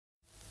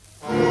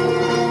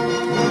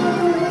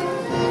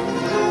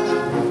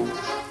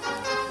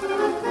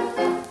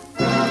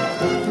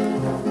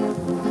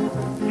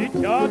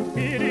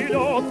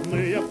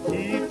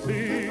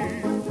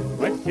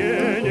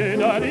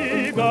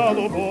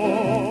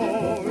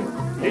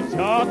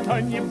Летят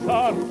они в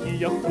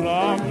жаркие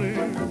страны,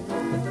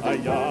 а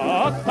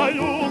я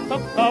остаюсь с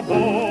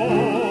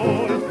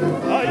тобой,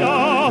 а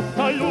я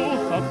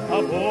остаюсь с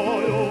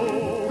тобою,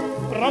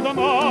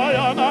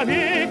 родная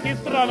навеки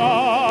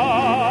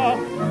страна.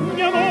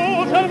 Не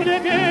нужен мне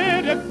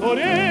берег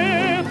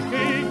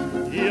турецкий,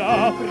 и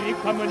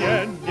Африка мне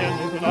не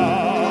нужна.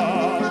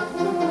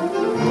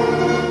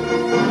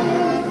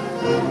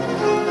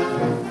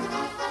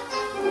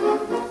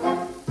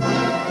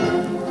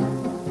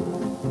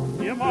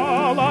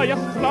 Немало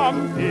стран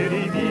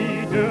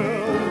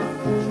перевидел,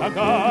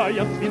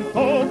 шагая с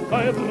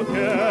винтовкой в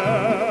руке,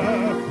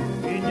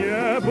 и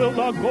не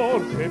было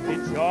горше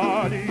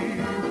печали,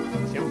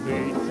 чем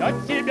жить от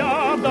тебя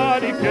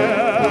вдалеке.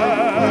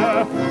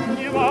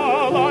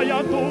 Немало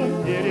я дум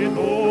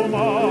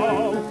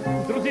передумал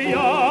с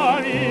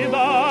друзьями в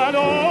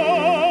далеком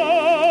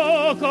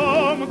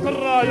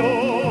краю,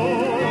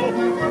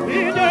 и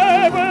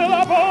не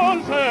было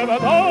больше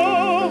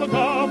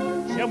долга,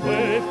 чем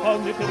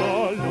выполнить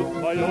волю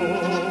свою.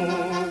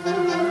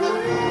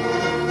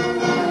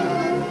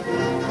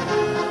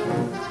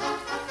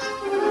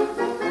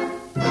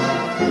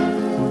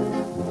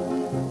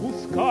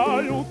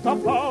 Пускай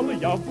утопал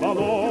я в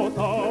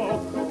болотах,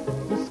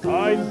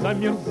 пускай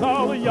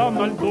замерзал я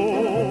на льду,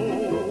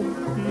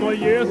 но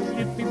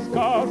если ты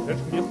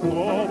скажешь мне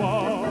слово,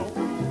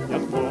 я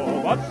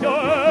снова все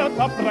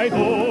это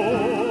пройду.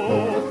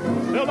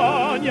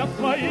 Желания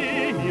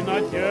свои и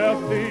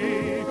надежды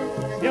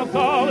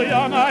связал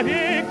я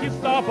навеки с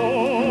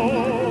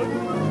тобой,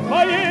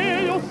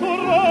 твоею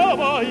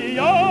суровой и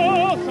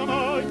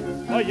ясной,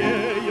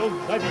 твоею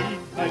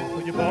завидной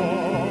судьбой.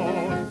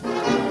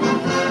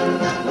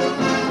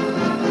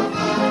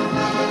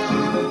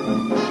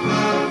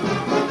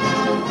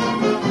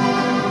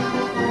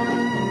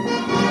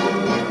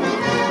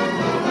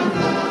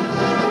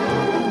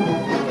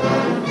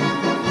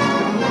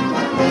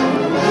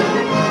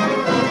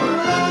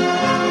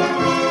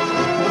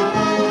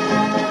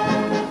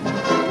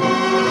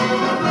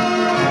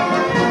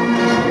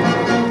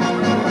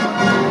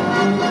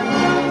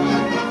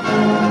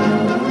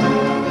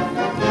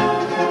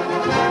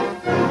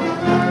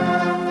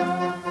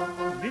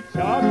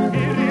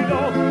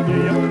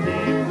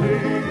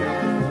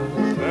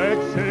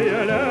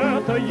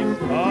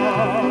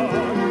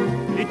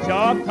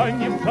 Летят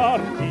они в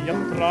жаркие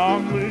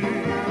страны,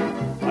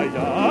 а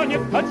я не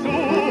хочу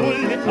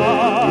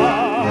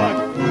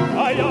летать, а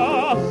я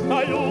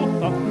остаюсь с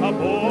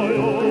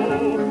тобою,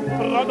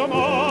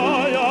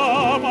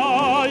 родная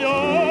моя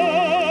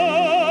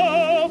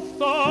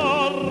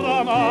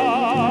сторона.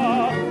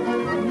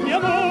 Не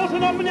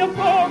нужно мне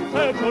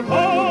солнце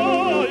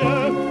чужое,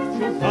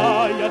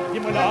 чужая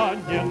земля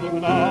не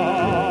нужна.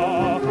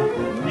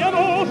 Не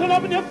нужно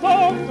мне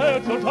солнце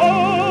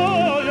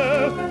чужое,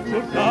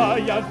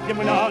 чужая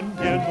земля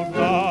не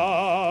нужна.